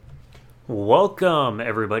Welcome,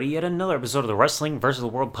 everybody, yet another episode of the Wrestling vs. the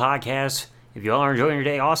World podcast. If you all are enjoying your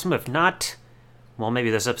day, awesome. If not, well, maybe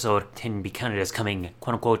this episode can be counted as coming,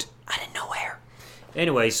 quote-unquote, out of nowhere.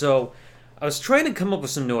 Anyway, so I was trying to come up with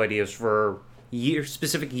some new ideas for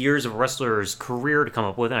specific years of a wrestler's career to come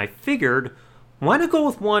up with, and I figured, why not go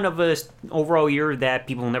with one of a overall year that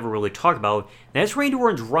people never really talk about, and that's Randy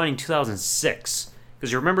Orton's run in 2006.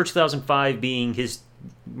 Because you remember 2005 being his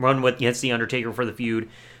run against The Undertaker for the feud.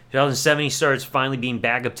 2007, he starts finally being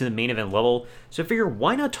back up to the main event level. So I figure,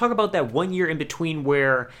 why not talk about that 1 year in between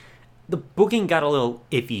where the booking got a little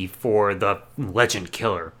iffy for the Legend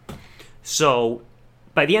Killer. So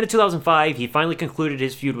by the end of 2005, he finally concluded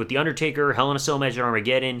his feud with The Undertaker, Hell in a Cell match at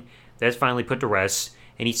Armageddon. That's finally put to rest.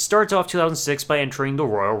 And he starts off 2006 by entering the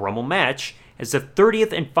Royal Rumble match as the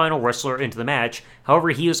 30th and final wrestler into the match. However,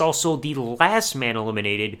 he was also the last man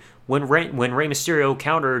eliminated when Rey Mysterio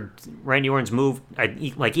countered Randy Orton's move.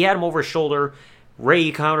 He had him over his shoulder.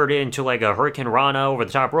 Rey countered it into like a Hurricane Rana over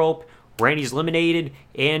the top rope. Randy's eliminated,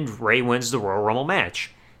 and Rey wins the Royal Rumble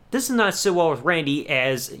match. This does not sit well with Randy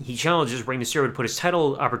as he challenges Rey Mysterio to put his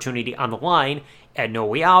title opportunity on the line at No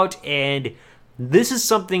Way Out, and this is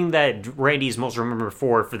something that Randy is most remembered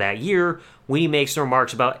for that year when he makes the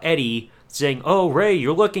remarks about Eddie, saying, "Oh, Rey,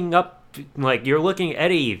 you're looking at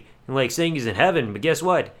Eddie, and saying he's in heaven, but guess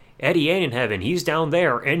what? Eddie ain't in heaven, he's down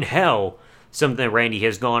there in hell." Something that Randy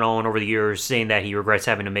has gone on over the years, saying that he regrets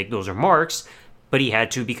having to make those remarks, but he had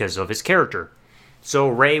to because of his character. So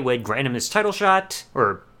Rey would grant him his title shot,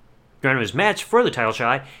 or grant him his match for the title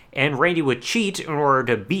shot, and Randy would cheat in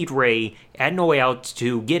order to beat Rey at No Way Out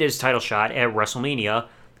to get his title shot at WrestleMania,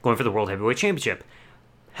 going for the World Heavyweight Championship.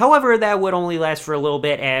 However, that would only last for a little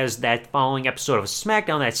bit, as that following episode of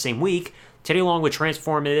SmackDown that same week, Teddy Long would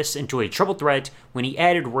transform this into a triple threat when he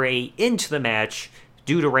added Rey into the match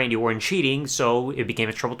due to Randy Orton cheating, so it became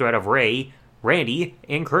a triple threat of Rey, Randy,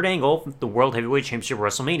 and Kurt Angle, the World Heavyweight Championship at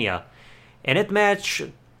WrestleMania. And at the match,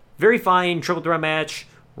 very fine triple threat match.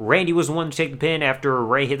 Randy was the one to take the pin after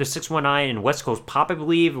Rey hit the 619 and West Coast Pop, I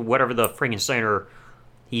believe, whatever the Frankensteiner.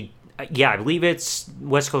 I believe it's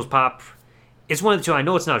West Coast Pop. It's one of the two. I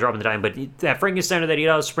know it's not dropping the dime, but that Frankensteiner that he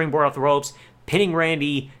does, springboard off the ropes, pinning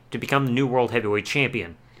Randy to become the new World Heavyweight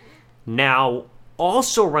Champion. Now,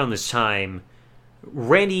 also around this time,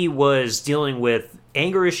 Randy was dealing with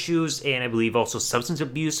anger issues and I believe also substance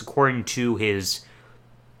abuse, according to his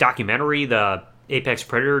documentary, the Apex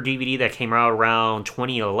Predator DVD that came out around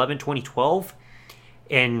 2011, 2012.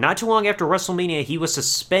 And not too long after WrestleMania, he was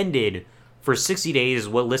suspended for 60 days,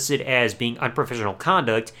 what listed as being unprofessional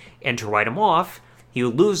conduct, and to write him off, he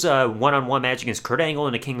would lose a one-on-one match against Kurt Angle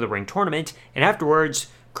in the King of the Ring tournament, and afterwards,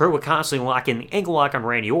 Kurt would constantly lock in the ankle lock on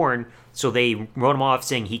Randy Orton, so they wrote him off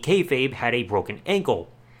saying he kayfabe had a broken ankle.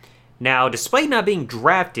 Now, despite not being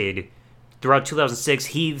drafted throughout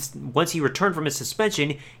 2006, once he returned from his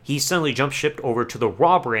suspension, he suddenly jumped ship over to the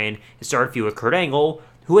Raw brand and started a feud with Kurt Angle,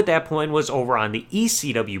 who at that point was over on the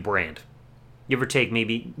ECW brand. Give or take,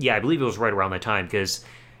 maybe, I believe it was right around that time, because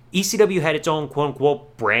ECW had its own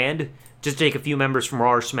quote-unquote brand, just to take a few members from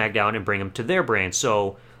Raw or SmackDown and bring them to their brand,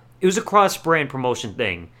 so it was a cross-brand promotion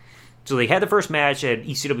thing. So they had the first match at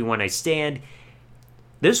ECW One Night Stand.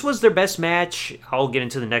 This was their best match. I'll get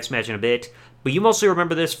into the next match in a bit, but you mostly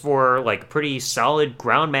remember this for a pretty solid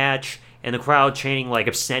ground match, and the crowd chanting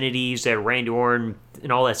obscenities at Randy Orton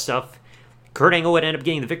and all that stuff. Kurt Angle would end up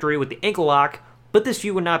getting the victory with the ankle lock, but this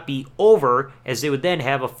feud would not be over, as they would then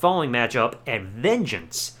have a following matchup at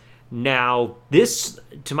Vengeance. Now, this,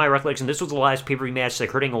 to my recollection, this was the last pay-per-view match that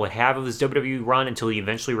Kurt Angle would have of his WWE run until he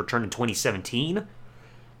eventually returned in 2017.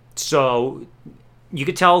 So, you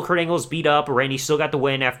could tell Kurt Angle's beat up. Randy still got the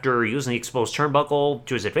win after using the exposed turnbuckle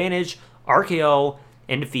to his advantage, RKO,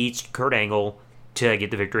 and defeats Kurt Angle to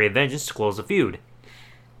get the victory at Vengeance to close the feud.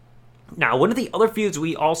 Now, one of the other feuds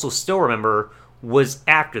we also still remember was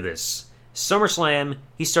after this. SummerSlam,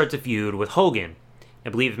 he starts a feud with Hogan. I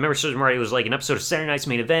believe, if memory serves me right, it was an episode of Saturday Night's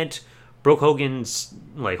Main Event. Hulk Hogan's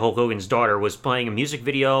daughter was playing a music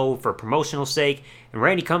video for promotional sake, and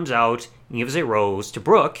Randy comes out and gives a rose to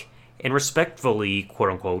Brooke, and respectfully,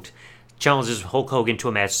 quote-unquote, challenges Hulk Hogan to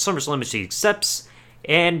a match at SummerSlam, which he accepts.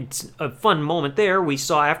 And a fun moment there we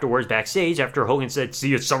saw afterwards backstage, after Hogan said, "See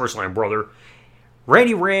you at SummerSlam, brother."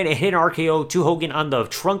 Randy ran and hit an RKO to Hogan on the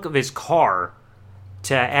trunk of his car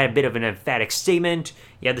to add a bit of an emphatic statement.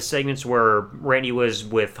 You had the segments where Randy was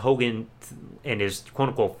with Hogan and his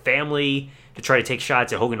quote-unquote family to try to take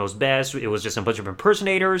shots at Hogan Knows Best. It was just a bunch of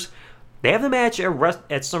impersonators. They have the match at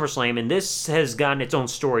SummerSlam, and this has gotten its own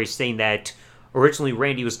story, saying that originally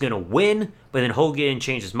Randy was going to win, but then Hogan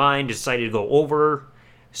changed his mind, decided to go over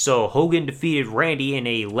So Hogan defeated Randy in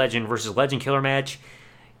a Legend versus Legend Killer match.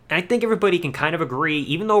 And I think everybody can kind of agree,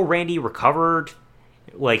 even though Randy recovered,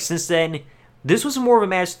 like since then, this was more of a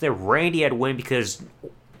match that Randy had to win because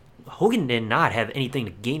Hogan did not have anything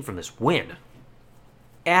to gain from this win.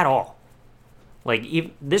 At all. Like,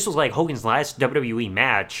 this was like Hogan's last WWE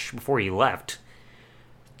match before he left.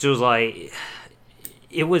 So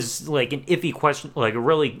it was like an iffy question, like a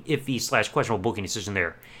really iffy / questionable booking decision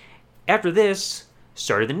there. After this,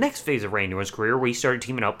 started the next phase of Randy Orton's career where he started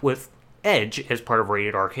teaming up with Edge as part of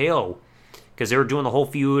Rated RKO. Because they were doing the whole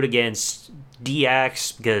feud against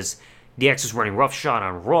DX because DX was running roughshod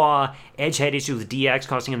on Raw. Edge had issues with DX,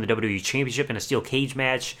 costing him the WWE Championship in a steel cage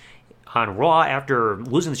match on Raw after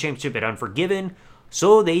losing the championship at Unforgiven.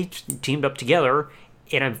 So they teamed up together.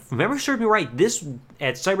 And I remember serving me right, this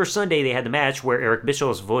at Cyber Sunday they had the match where Eric Bischoff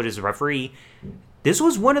was voted as the referee. This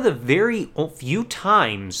was one of the very few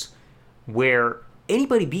times where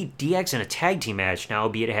anybody beat DX in a tag team match. Now,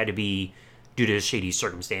 albeit it had to be due to shady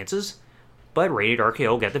circumstances. But Rated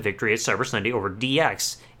RKO got the victory at Cyber Sunday over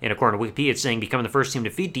DX. And according to Wikipedia, it's saying becoming the first team to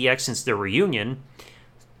defeat DX since their reunion.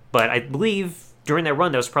 But I believe during that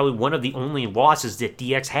run, that was probably one of the only losses that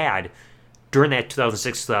DX had during that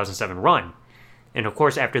 2006-2007 run. And of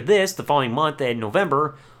course, after this, the following month in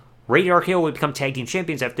November, Rated RKO would become tag team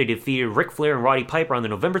champions after they defeated Ric Flair and Roddy Piper on the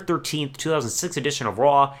November 13th, 2006 edition of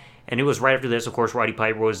Raw. And it was right after this, of course, Roddy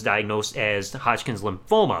Piper was diagnosed as Hodgkin's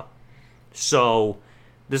lymphoma. So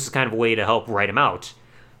this is kind of a way to help write him out.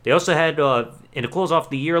 They also had, and to close off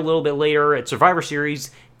the year a little bit later, at Survivor Series,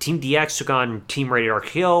 Team DX took on Team Rated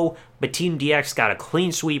RKO, but Team DX got a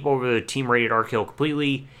clean sweep over the Team Rated RKO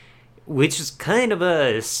completely, which is kind of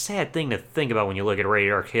a sad thing to think about when you look at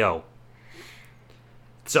Rated RKO.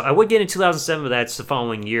 So I would get in 2007, but that's the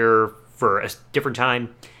following year for a different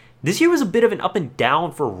time. This year was a bit of an up and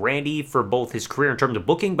down for Randy for both his career in terms of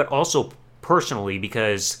booking, but also personally,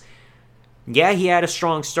 because yeah, he had a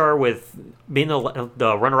strong start with being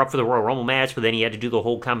the runner-up for the Royal Rumble match, but then he had to do the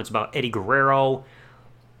whole comments about Eddie Guerrero.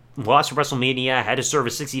 Lost at WrestleMania, had to serve a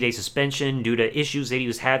 60-day suspension due to issues that he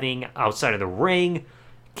was having outside of the ring.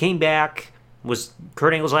 Came back, was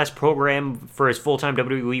Kurt Angle's last program for his full-time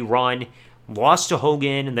WWE run. Lost to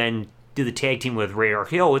Hogan, and then did the tag team with Rated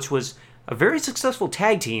RKO, which was a very successful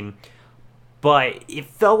tag team. But it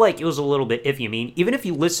felt like it was a little bit iffy. I mean, even if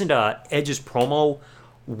you listen to Edge's promo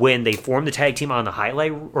when they formed the tag team on the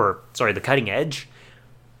the Cutting Edge,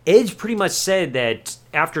 Edge pretty much said that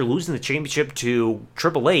after losing the championship to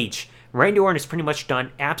Triple H, Randy Orton has pretty much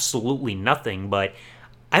done absolutely nothing, but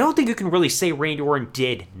I don't think you can really say Randy Orton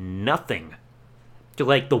did nothing.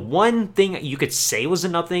 Like, the one thing you could say was a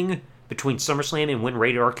nothing between SummerSlam and when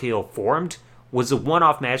Rated RKO formed was the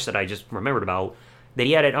one-off match that I just remembered about that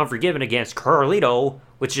he had at Unforgiven against Carlito,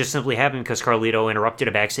 which just simply happened because Carlito interrupted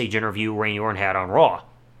a backstage interview Randy Orton had on Raw.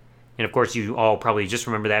 And of course, you all probably just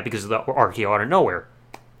remember that because of the RKO out of nowhere.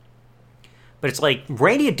 But it's like,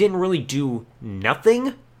 Randy didn't really do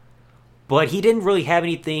nothing, but he didn't really have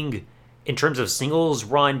anything in terms of singles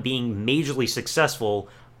run being majorly successful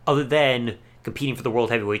other than competing for the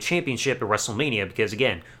World Heavyweight Championship at WrestleMania, because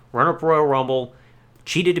again, runner-up Royal Rumble,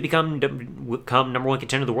 cheated to become number one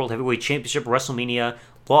contender of the World Heavyweight Championship at WrestleMania,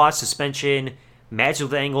 lost, suspension, match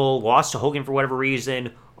with Angle, lost to Hogan for whatever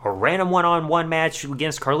reason, a random one-on-one match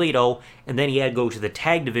against Carlito, and then he had to go to the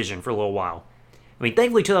tag division for a little while. I mean,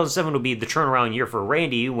 thankfully 2007 will be the turnaround year for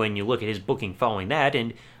Randy when you look at his booking following that,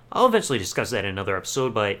 and I'll eventually discuss that in another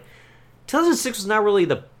episode, but 2006 was not really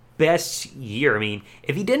the best year. I mean,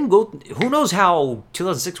 if he didn't go, who knows how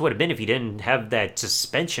 2006 would have been if he didn't have that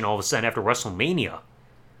suspension all of a sudden after WrestleMania.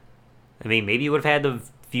 I mean, maybe he would have had the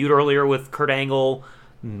feud earlier with Kurt Angle,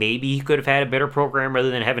 maybe he could have had a better program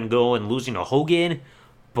rather than having to go and losing to Hogan,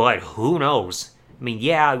 but who knows? I mean,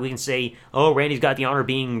 yeah, we can say, oh, Randy's got the honor of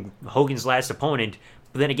being Hogan's last opponent,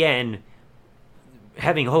 but then again,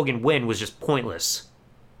 having Hogan win was just pointless.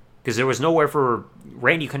 Because there was nowhere for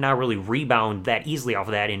Randy could not really rebound that easily off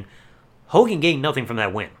of that, and Hogan gained nothing from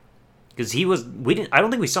that win. Because I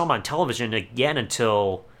don't think we saw him on television again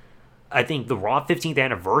until, I think, the Raw 15th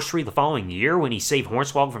anniversary the following year when he saved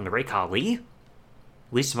Hornswoggle from the Great Khali. At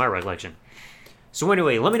least to my recollection. So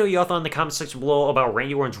anyway, let me know your thoughts in the comment section below about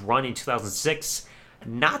Randy Orton's run in 2006.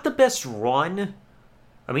 Not the best run.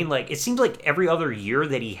 I mean, like, it seems like every other year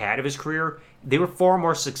that he had of his career, they were far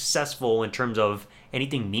more successful in terms of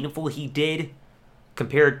anything meaningful he did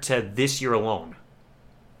compared to this year alone.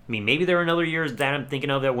 I mean, maybe there are other years that I'm thinking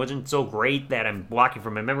of that wasn't so great that I'm blocking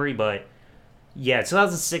from my memory, but yeah,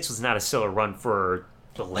 2006 was not a stellar run for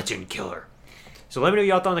the Legend Killer. So let me know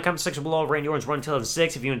your thoughts in the comment section below of Randy Orton's run in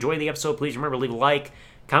 2006. If you enjoyed the episode, please remember to leave a like,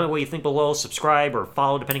 Comment what you think below, subscribe or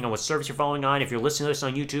follow depending on what service you're following on. If you're listening to this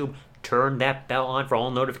on YouTube, turn that bell on for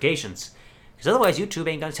all notifications. Because otherwise YouTube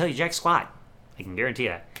ain't going to tell you jack squat. I can guarantee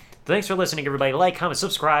that. Thanks for listening, everybody. Like, comment,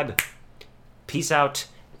 subscribe. Peace out,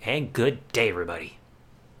 and good day, everybody.